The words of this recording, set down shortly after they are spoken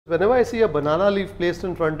Whenever I see a banana leaf placed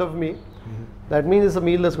in front of me, that means it's a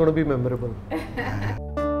meal that's going to be memorable.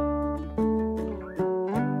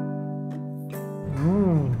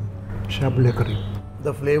 Shappile curry.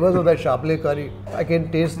 The flavors of that shappile curry, I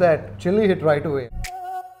can taste that chili hit right away.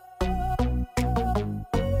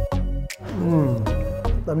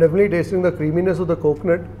 I'm definitely tasting the creaminess of the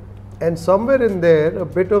coconut, and somewhere in there a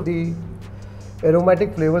bit of the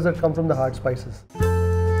aromatic flavors that come from the hard spices.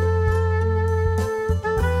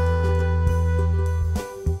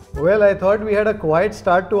 Well, I thought we had a quiet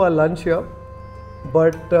start to our lunch here,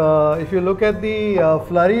 but if you look at the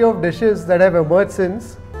flurry of dishes that have emerged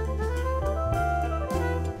since,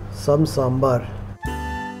 some sambar,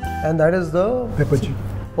 and that is the Pepper chicken.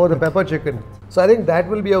 Oh, the pepper chicken. So I think that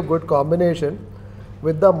will be a good combination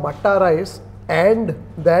with the matta rice and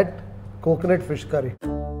that coconut fish curry.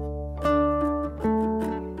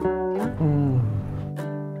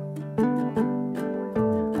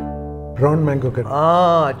 Prawn mango curry.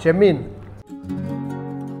 Ah, chemmeen.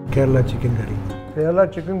 Kerala chicken curry.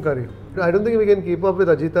 Kerala chicken curry. I don't think we can keep up with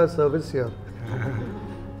Ajita's service here.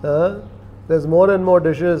 There's more and more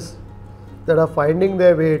dishes that are finding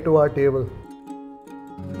their way to our table.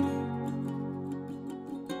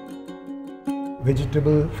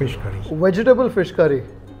 Vegetable fish curry. Vegetable fish curry.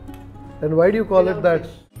 And why do you call it that?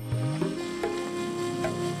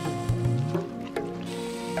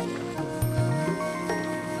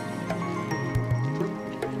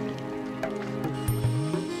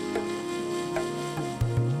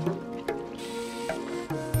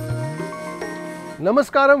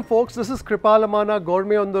 Namaskaram folks, this is Kripal, Amanna,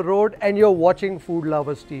 Gourmet on the Road, and you're watching Food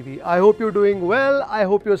Lovers TV. I hope you're doing well, I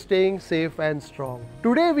hope you're staying safe and strong.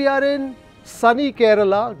 Today we are in sunny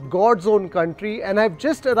Kerala, God's own country, and I've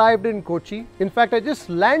just arrived in Kochi. In fact, I just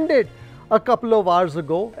landed a couple of hours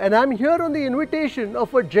ago, and I'm here on the invitation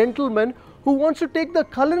of a gentleman who wants to take the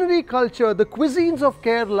culinary culture, the cuisines of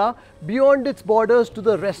Kerala beyond its borders to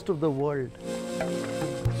the rest of the world.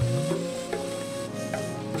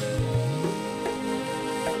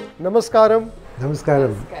 Namaskaram.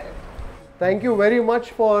 Namaskaram. Thank you very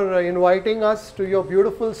much for inviting us to your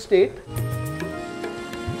beautiful state.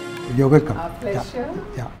 You're welcome. Our pleasure.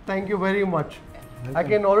 Yeah. Thank you very much. I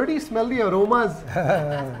can already smell the aromas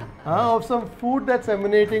of some food that's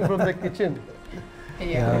emanating from the kitchen.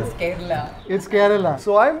 Yeah, it's Kerala. It's Kerala.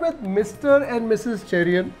 So I'm with Mr. and Mrs.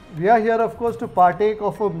 Cherian. We are here, of course, to partake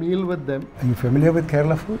of a meal with them. Are you familiar with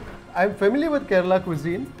Kerala food? I'm familiar with Kerala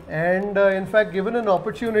cuisine, and in fact, given an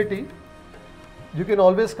opportunity, you can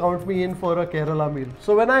always count me in for a Kerala meal.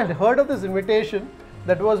 So when I heard of this invitation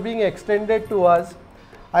that was being extended to us,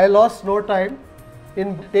 I lost no time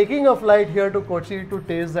in taking a flight here to Kochi to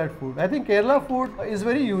taste that food. I think Kerala food is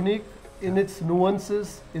very unique in its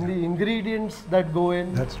nuances, in the ingredients that go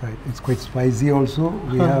in. That's right. It's quite spicy also.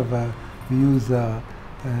 We we use a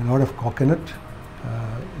lot of coconut.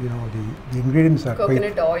 The ingredients are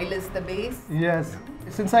Coconut oil is the base. Yes.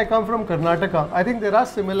 Since I come from Karnataka, I think there are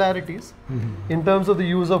similarities in terms of the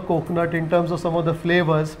use of coconut, in terms of some of the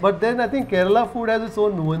flavors. But then I think Kerala food has its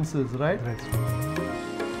own nuances, right? That's right.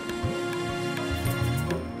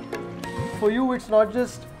 For you, it's not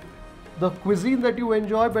just the cuisine that you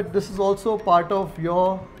enjoy, but this is also part of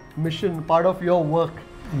your mission, part of your work.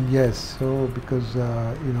 Yes, so because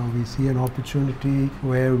we see an opportunity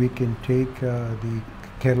where we can take the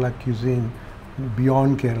Kerala cuisine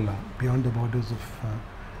beyond Kerala, beyond the borders of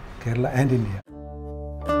Kerala and India.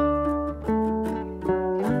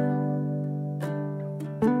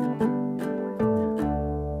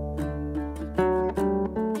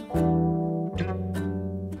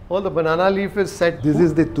 Oh, the banana leaf is set. This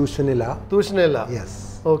is the tushanila. Tushnela.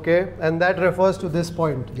 Yes. Okay, and that refers to this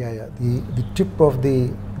point. Yeah. The tip of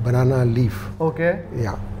the banana leaf. Okay.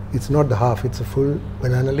 Yeah. It's not the half, it's a full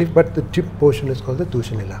banana leaf, but the tip portion is called the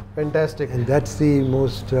tushanila. Fantastic. And that's the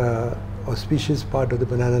most auspicious part of the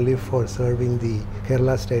banana leaf for serving the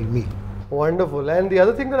Kerala style meal. Wonderful. And the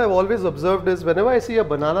other thing that I've always observed is whenever I see a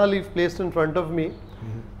banana leaf placed in front of me,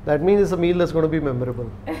 that means it's a meal that's going to be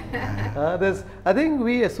memorable. I think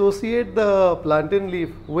we associate the plantain leaf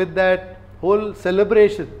with that whole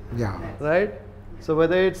celebration. Yeah. Right? So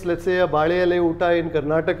whether it's, let's say, a bale ele uta in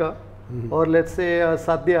Karnataka, or let's say a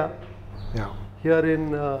sadya here in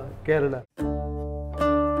Kerala.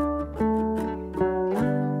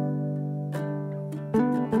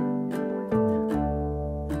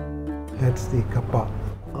 That's the kappa,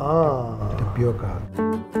 tapioca.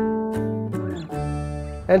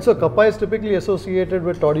 And so kappa is typically associated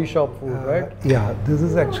with toddy shop food, right? Yeah, this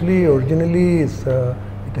is actually originally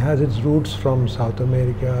it has its roots from South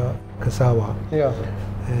America, cassava. Yeah.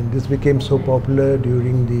 And this became so popular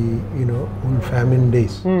during the famine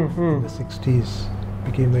days in the 60s.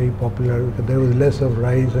 Became very popular because there was less of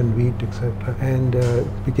rice and wheat, etc. And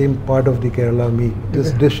became part of the Kerala meal. This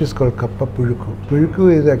dish is called kappa purukku.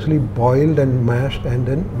 Purukku is actually boiled and mashed, and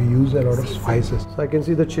then we use a lot of spices. So I can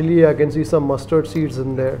see the chili, I can see some mustard seeds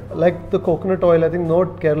in there. Like the coconut oil, I think no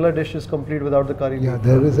Kerala dish is complete without the curry. Yeah,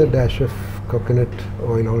 there is a dash of coconut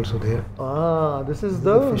oil also there. Ah, this is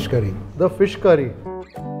the fish curry. The fish curry.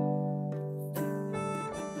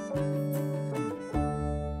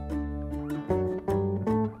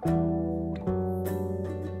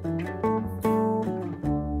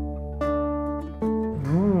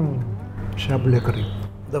 Shappile curry.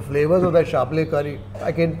 The flavors of that shappile curry,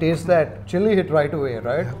 I can taste that chili hit right away,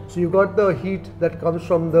 right? Yeah. So you got the heat that comes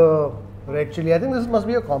from the red chili. I think this must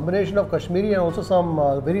be a combination of Kashmiri and also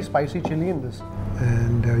some very spicy chili in this.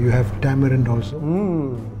 And you have tamarind also.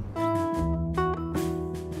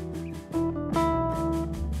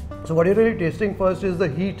 So what you're really tasting first is the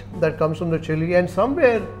heat that comes from the chili, and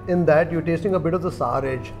somewhere in that you're tasting a bit of the sour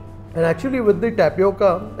edge. And actually with the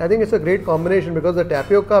tapioca, I think it's a great combination because the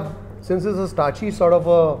tapioca, since it's a starchy sort of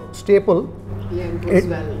a staple,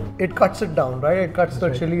 it cuts it down, right? It cuts the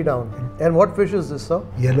chili down. And what fish is this, sir?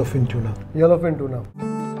 Yellowfin tuna. Yellowfin tuna.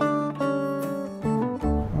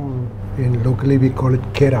 And locally we call it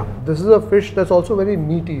kera. This is a fish that's also very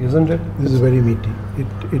meaty, isn't it? This is very meaty.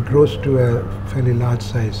 It grows to a fairly large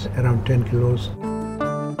size, around 10 kilos.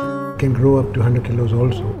 Can grow up to 100 kilos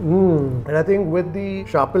also. And I think with the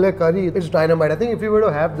shappile curry, it's dynamite. I think if you were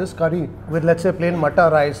to have this curry with, let's say, plain matta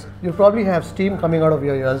rice, you'll probably have steam coming out of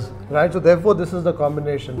your ears, right? So therefore, this is the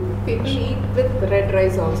combination. People eat with red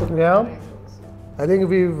rice also. Yeah. I think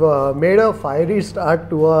we've made a fiery start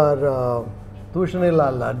to our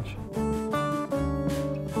Tushanila lunch.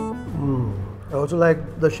 I also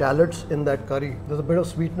like the shallots in that curry. There's a bit of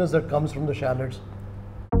sweetness that comes from the shallots.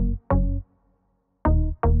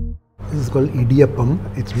 This is called idiyappam.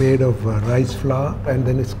 It's made of rice flour and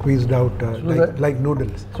then it's squeezed out like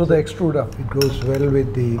noodles. So the extruder. It goes well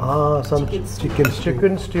with the some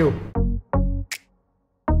chicken stew.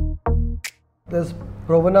 There's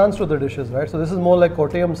provenance to the dishes, right? So this is more like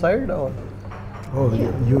Kottayam side, or? Oh,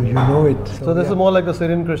 you know it. So this is more like the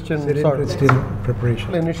Syrian Christian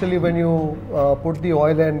preparation. Initially, when you put the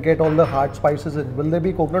oil and get all the hard spices in, will there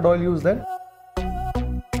be coconut oil used then?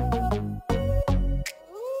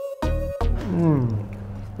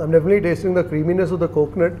 I'm definitely tasting the creaminess of the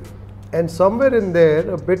coconut, and somewhere in there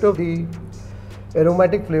a bit of the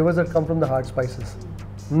aromatic flavors that come from the hard spices.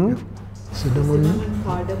 Cinnamon,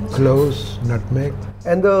 cloves, nutmeg.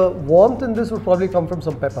 And the warmth in this would probably come from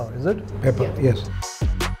some pepper, is it? Pepper, yes.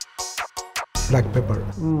 Black pepper.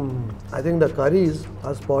 I think the curries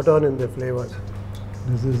are spot on in their flavors.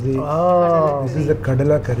 This is the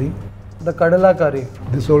kadala curry. The kadala curry.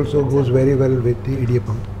 This also goes very well with the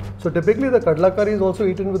idiyappam. So typically the kadala curry is also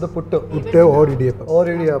eaten with the putta. Putta or idiyappam. Or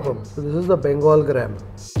idiyappam. So this is the Bengal gram.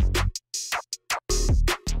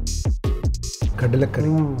 Kadala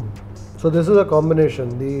curry. So this is a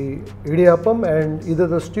combination, the idiyappam and either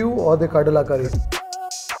the stew or the kadala curry.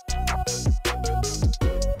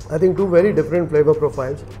 I think two very different flavor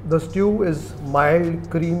profiles. The stew is mild,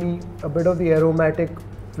 creamy, a bit of the aromatic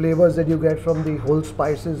flavors that you get from the whole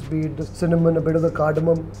spices, be it the cinnamon, a bit of the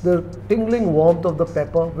cardamom, the tingling warmth of the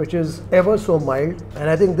pepper, which is ever so mild. And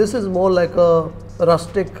I think this is more like a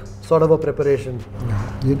rustic sort of a preparation.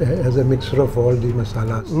 It has a mixture of all the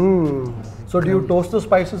masalas. So do you toast the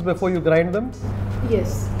spices before you grind them?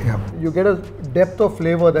 Yes. Yeah. You get a depth of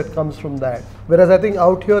flavor that comes from that. Whereas I think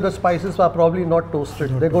out here the spices are probably not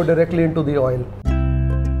toasted. They go directly into the oil.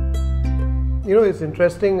 You know, it's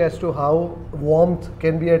interesting as to how warmth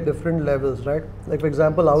can be at different levels, right? Like for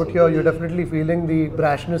example, out here you're definitely feeling the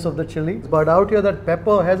brashness of the chili, but out here that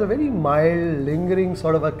pepper has a very mild, lingering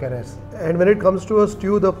sort of a caress. And when it comes to a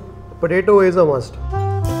stew, the potato is a must.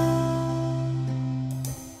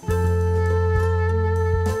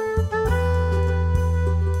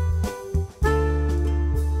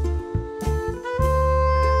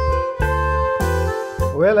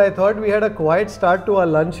 Well, I thought we had a quiet start to our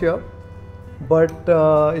lunch here. But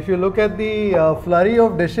if you look at the flurry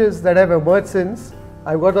of dishes that have emerged since,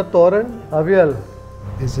 I've got the toran, aviyal.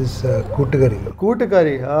 This is koot curry. Koot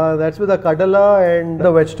curry, that's with the kadala and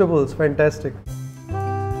the vegetables, fantastic.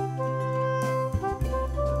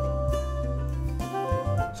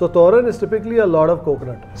 So toran is typically a lot of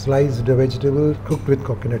coconut. Sliced vegetable cooked with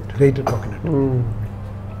coconut, grated coconut.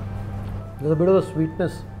 There's a bit of the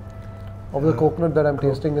sweetness of the coconut that I'm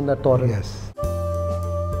tasting in that toran. Yes.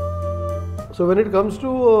 So when it comes to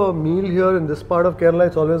a meal here in this part of Kerala,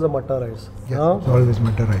 it's always a matta rice. Yes, it's always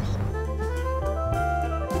matta rice.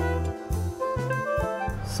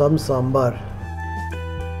 Some sambar.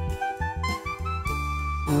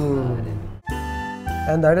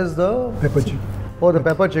 And that is the Pepper chicken. the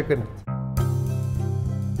pepper chicken.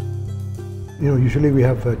 Usually we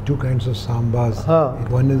have two kinds of sambars.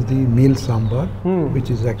 One is the meal sambar, which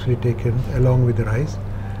is actually taken along with the rice.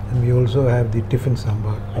 And we also have the tiffin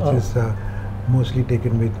sambar, which is mostly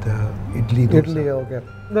taken with idli dosa. Idli, okay.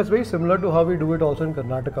 That's very similar to how we do it also in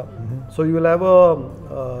Karnataka. So you will have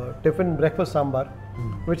a tiffin breakfast sambar,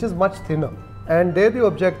 which is much thinner. And there the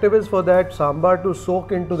objective is for that sambar to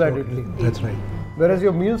soak into that idli. That's right. Whereas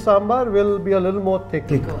your meal sambar will be a little more thick.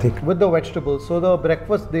 Thick. With the vegetables. So the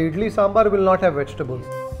idli sambar will not have vegetables.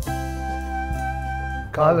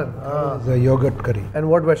 Kalan. The yogurt curry. And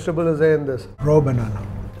what vegetable is there in this? Raw banana.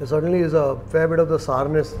 There certainly is a fair bit of the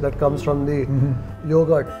sourness that comes from the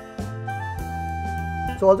yogurt.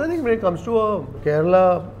 So also I think when it comes to a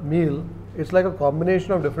Kerala meal, it's like a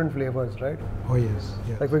combination of different flavors, right? Oh yes.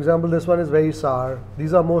 Like for example, this one is very sour.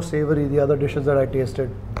 These are more savory, the other dishes that I tasted.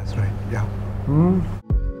 That's right, yeah.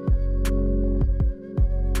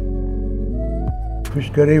 Fish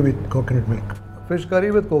curry with coconut milk. Fish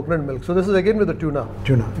curry with coconut milk. So this is again with the tuna.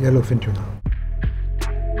 Tuna, yellowfin tuna.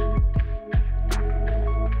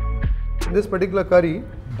 In this particular curry,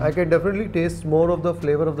 I can definitely taste more of the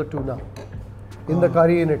flavor of the tuna in the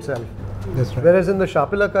curry in itself. That's right. Whereas in the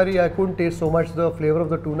shappile curry, I couldn't taste so much the flavor of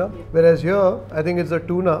the tuna. Whereas here, I think it's the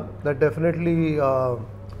tuna that definitely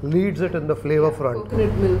leads it in the flavor front.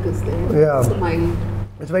 Coconut milk is there. Yeah. It's mild.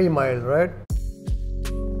 It's very mild, right?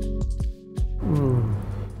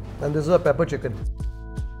 And this is a pepper chicken.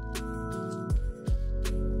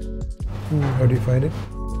 How do you find it?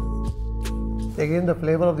 Again, the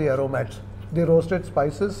flavor of the aromats. The roasted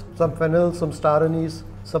spices, some fennel, some star anise,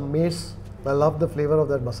 some mace. I love the flavor of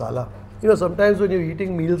that masala. Sometimes when you're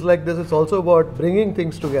eating meals like this, it's also about bringing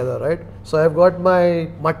things together, right? So I've got my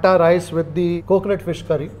matta rice with the coconut fish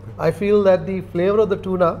curry. I feel that the flavor of the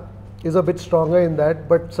tuna is a bit stronger in that,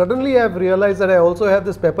 but suddenly I've realized that I also have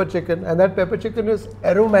this pepper chicken, and that pepper chicken is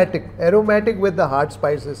aromatic with the hard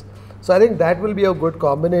spices. So I think that will be a good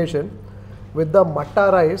combination with the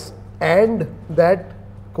matta rice and that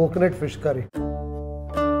coconut fish curry.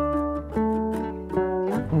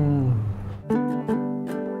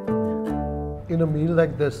 In a meal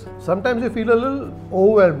like this, sometimes you feel a little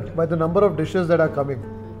overwhelmed by the number of dishes that are coming.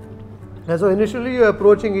 And so initially you're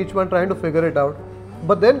approaching each one trying to figure it out.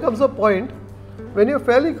 But then comes a point when you're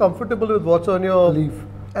fairly comfortable with what's on your leaf.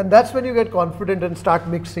 And that's when you get confident and start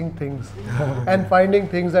mixing things and finding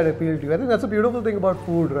things that appeal to you. I think that's a beautiful thing about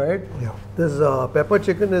food, right? Yeah. This pepper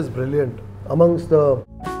chicken is brilliant. Amongst the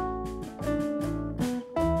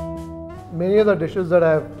many other dishes that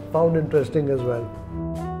I've found interesting as well.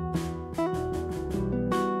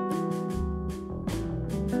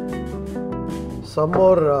 Some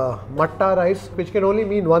more matta rice, which can only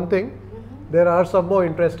mean one thing. There are some more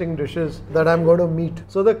interesting dishes that I'm going to meet.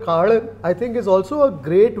 So the kalan, I think, is also a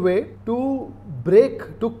great way to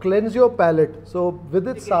cleanse your palate. So with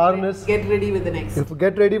its sourness, Get ready with the next.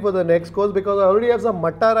 get ready for the next course, because I already have some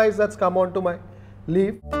matta rice that's come onto my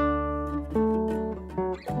leaf.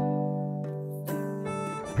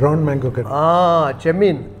 Prawn mango curry.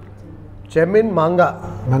 Chemmeen. Chemmeen manga.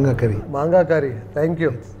 Manga curry. Manga curry. Thank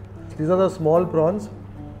you. These are the small prawns.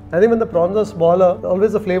 I think when the prawns are smaller,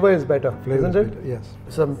 always the flavor is better, isn't it? Better, yes.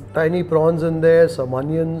 Some tiny prawns in there, some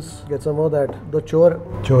onions, get some of that, the chore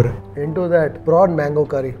into that prawn mango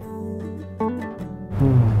curry.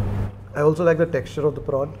 I also like the texture of the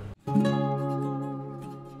prawn.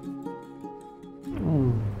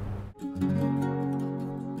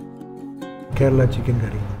 Kerala chicken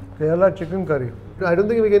curry. Kerala chicken curry. I don't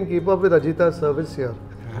think we can keep up with Ajita's service here.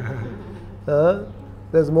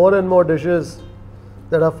 There's more and more dishes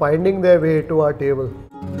that are finding their way to our table.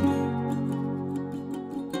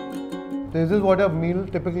 This is what a meal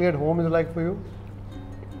typically at home is like for you?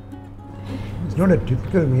 It's not a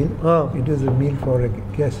typical meal. It is a meal for a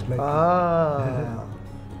guest like you.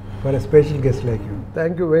 For a special guest like you.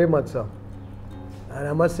 Thank you very much, sir. And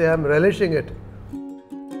I must say I'm relishing it.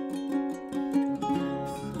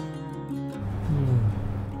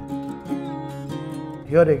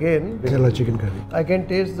 Here again, Kerala chicken curry. I can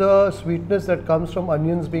taste the sweetness that comes from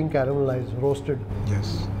onions being caramelized, roasted.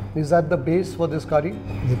 Yes. Is that the base for this curry?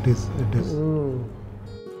 It is.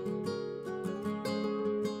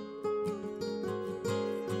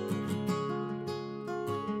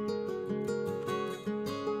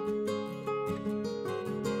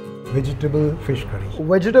 Vegetable fish curry.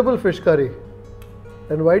 Vegetable fish curry.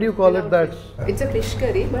 And why do you call it Without that? fish. It's a fish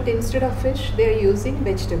curry, but instead of fish, they are using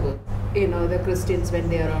vegetable. You know, the Christians when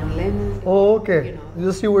they are on Lent. Oh, okay. You know.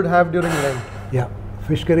 This you would have during Lent. Yeah,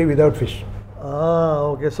 fish curry without fish. Ah,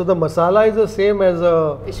 okay. So the masala is the same as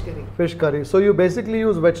a Fish curry. fish curry. So you basically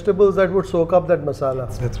use vegetables that would soak up that masala.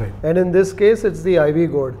 That's right. And in this case, it's the ivy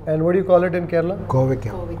gourd. And what do you call it in Kerala?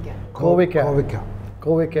 Kovika. Kovika. Kovika. Kovika.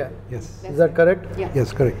 Kovika. Yes. Is that correct? Yeah.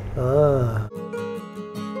 Yes, correct. Ah.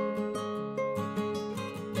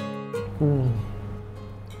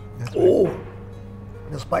 That's right. Oh,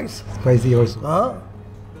 the spice. Spicy also. Ah,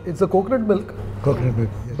 it's a coconut milk. Coconut milk.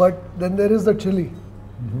 Yes. But then there is the chili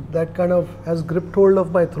that kind of has gripped hold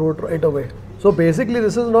of my throat right away. So basically,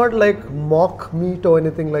 this is not like mock meat or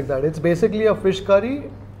anything like that. It's basically a fish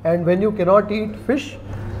curry, and when you cannot eat fish,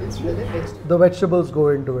 Instead of the vegetable. the vegetables go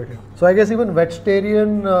into it. So I guess even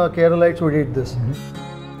vegetarian Keralites would eat this.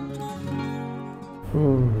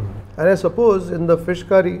 And I suppose in the fish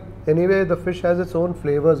curry, anyway, the fish has its own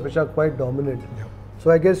flavors which are quite dominant. Yeah. So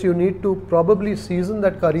I guess you need to probably season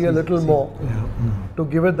that curry a little more Yeah. to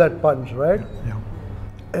give it that punch, right? Yeah.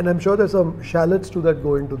 And I'm sure there's some shallots too that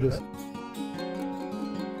go into this.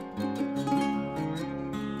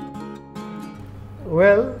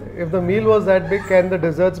 Well, if the meal was that big, can the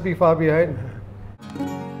desserts be far behind?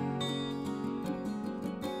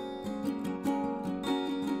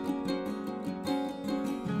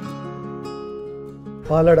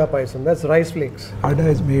 Palada payasam, that's rice flakes. Adda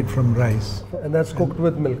is made from rice, And that's cooked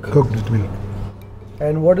with milk. cooked with milk.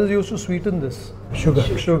 And what is used to sweeten this? Sugar.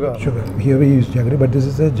 Sugar. Sugar. Here we use jaggery, but this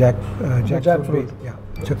is a jackfruit. jackfruit. base. Yeah.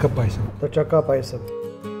 Chakka payasam. The chakka payasam.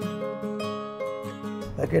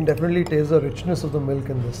 I can definitely taste the richness of the milk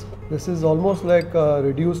in this. This is almost like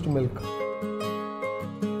reduced milk.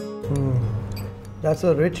 That's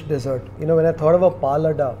a rich dessert. You know, when I thought of a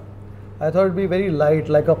palada, I thought it'd be very light,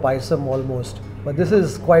 like a payasam almost. But this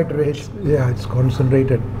is quite rich. Yeah, it's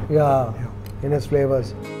concentrated. Yeah, Yeah. in its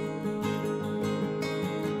flavors.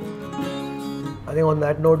 I think on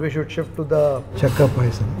that note, we should shift to the. Chakka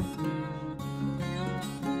payasam.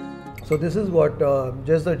 So this is what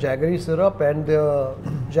just the jaggery syrup and the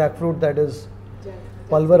jackfruit that is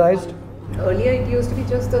pulverized. Earlier it used to be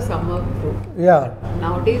just the summer fruit. Yeah,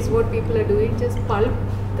 Nowadays what people are doing, just pulp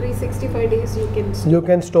 365 days you can store. you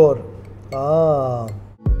can store. Ah.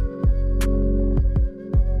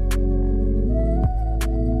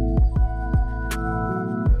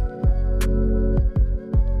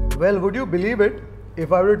 Well, would you believe it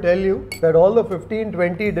if I were to tell you that all the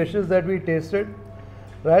 15-20 dishes that we tasted,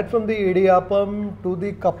 right from the idiyappam to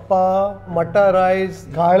the kappa, matta rice,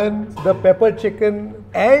 galan, the pepper chicken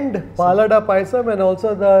and palada paisam and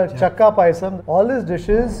also the chakka paisam, all these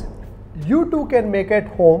dishes you too can make at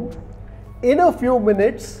home in a few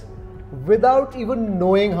minutes without even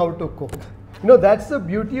knowing how to cook. You know, that's the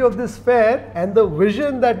beauty of this fair and the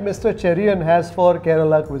vision that Mr. Cherian has for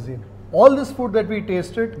Kerala cuisine. All this food that we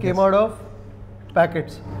tasted came out of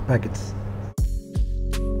packets. Packets.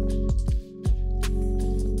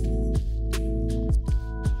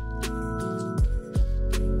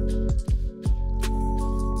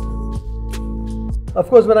 Of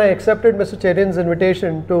course, when I accepted Mr. Cherian's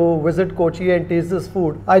invitation to visit Kochi and taste this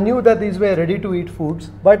food, I knew that these were ready to eat foods.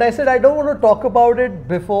 But I said I don't want to talk about it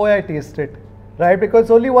before I taste it, right? Because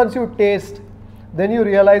only once you taste, then you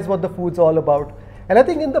realize what the food's all about. And I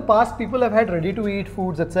think in the past, people have had ready to eat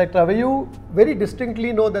foods, etc., where you very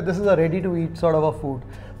distinctly know that this is a ready to eat sort of a food.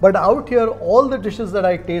 But out here, all the dishes that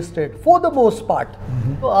I tasted, for the most part,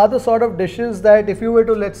 are the sort of dishes that if you were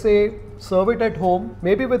to, let's say, serve it at home,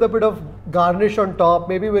 maybe with a bit of garnish on top,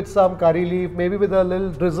 maybe with some curry leaf, maybe with a little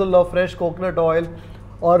drizzle of fresh coconut oil,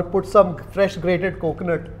 or put some fresh grated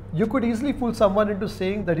coconut, you could easily fool someone into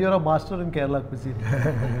saying that you're a master in Kerala cuisine.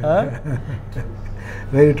 Huh?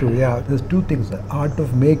 Very true, yeah. There's two things, the art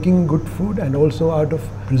of making good food and also art of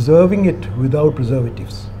preserving it without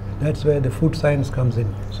preservatives. That's where the food science comes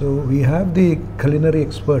in. So we have the culinary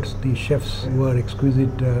experts, the chefs who are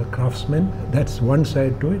exquisite craftsmen. That's one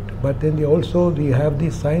side to it. But then we have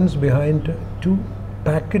the science behind to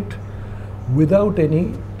pack it without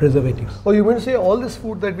any preservatives. Oh, you mean to say all this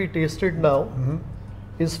food that we tasted now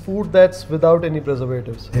is food that's without any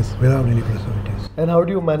preservatives? Yes, without any preservatives. And how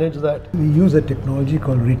do you manage that? We use a technology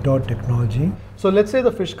called retort technology. So let's say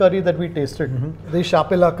the fish curry that we tasted, the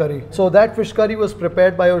shappile curry. So that fish curry was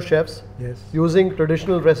prepared by your chefs Yes. using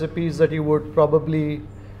traditional recipes that you would probably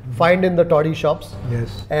find in the toddy shops.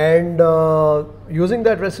 Yes. And using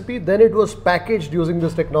that recipe, then it was packaged using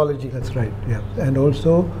this technology. That's right, yeah. And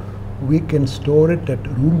also we can store it at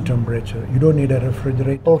room temperature. You don't need a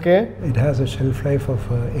refrigerator. Okay. It has a shelf life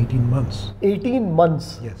of 18 months. 18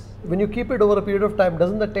 months? Yes. When you keep it over a period of time,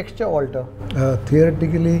 doesn't the texture alter?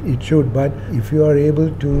 Theoretically, it should, but if you are able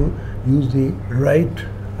to use the right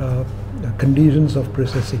conditions of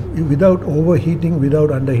processing, without overheating,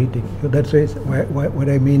 without underheating. So that's what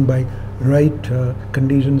I mean by right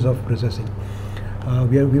conditions of processing.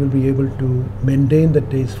 We will be able to maintain the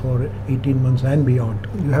taste for 18 months and beyond.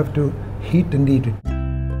 You have to heat and eat it.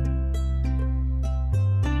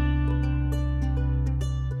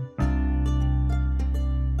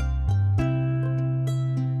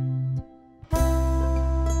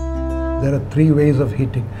 There are three ways of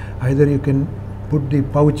heating. Either you can put the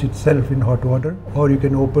pouch itself in hot water, or you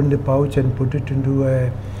can open the pouch and put it into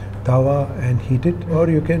a tawa and heat it, or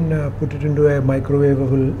you can put it into a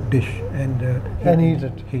microwavable dish and heat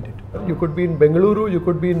it. Heat it. You could be in Bengaluru, you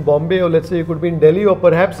could be in Bombay, or let's say you could be in Delhi, or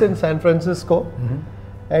perhaps in San Francisco,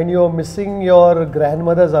 and you're missing your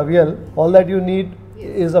grandmother's aviyal. All that you need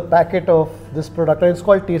is a packet of this product, and it's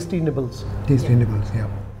called Tasty Nibbles. Tasty Nibbles, yeah.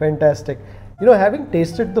 Fantastic. You know, having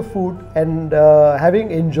tasted the food and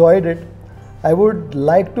having enjoyed it, I would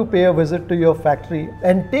like to pay a visit to your factory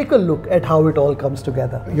and take a look at how it all comes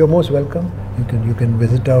together. You're most welcome. You can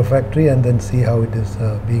visit our factory and then see how it is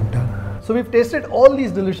being done. So we've tasted all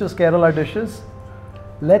these delicious Kerala dishes.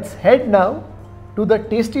 Let's head now to the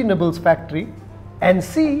Tasty Nibbles factory and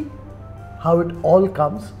see how it all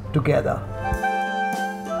comes together.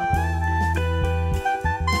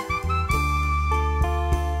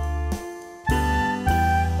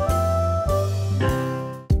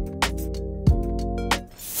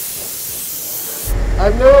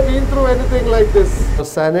 I've never been through anything like this. A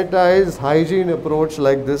sanitized hygiene approach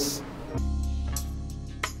like this.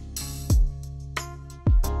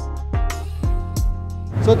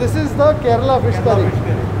 So this is the Kerala fish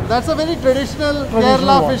curry. That's a very traditional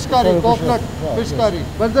Kerala fish curry, coconut fish curry.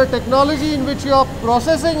 But the technology in which you are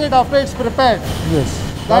processing it after it's prepared.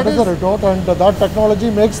 Yes, that is the retort, and that technology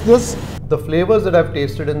makes this. The flavors that I've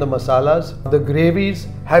tasted in the masalas, the gravies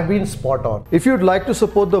have been spot on. If you'd like to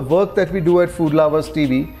support the work that we do at Food Lovers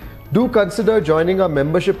TV, do consider joining our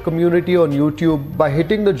membership community on YouTube by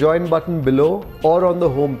hitting the join button below or on the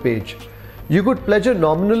home page. You could pledge a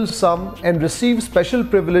nominal sum and receive special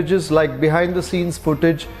privileges like behind the scenes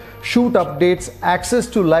footage, shoot updates, access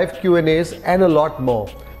to live Q&As and a lot more.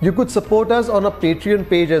 You could support us on our Patreon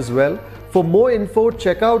page as well. For more info,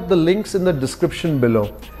 check out the links in the description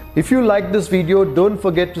below. If you like this video, don't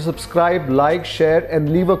forget to subscribe, like, share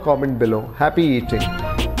and leave a comment below. Happy eating!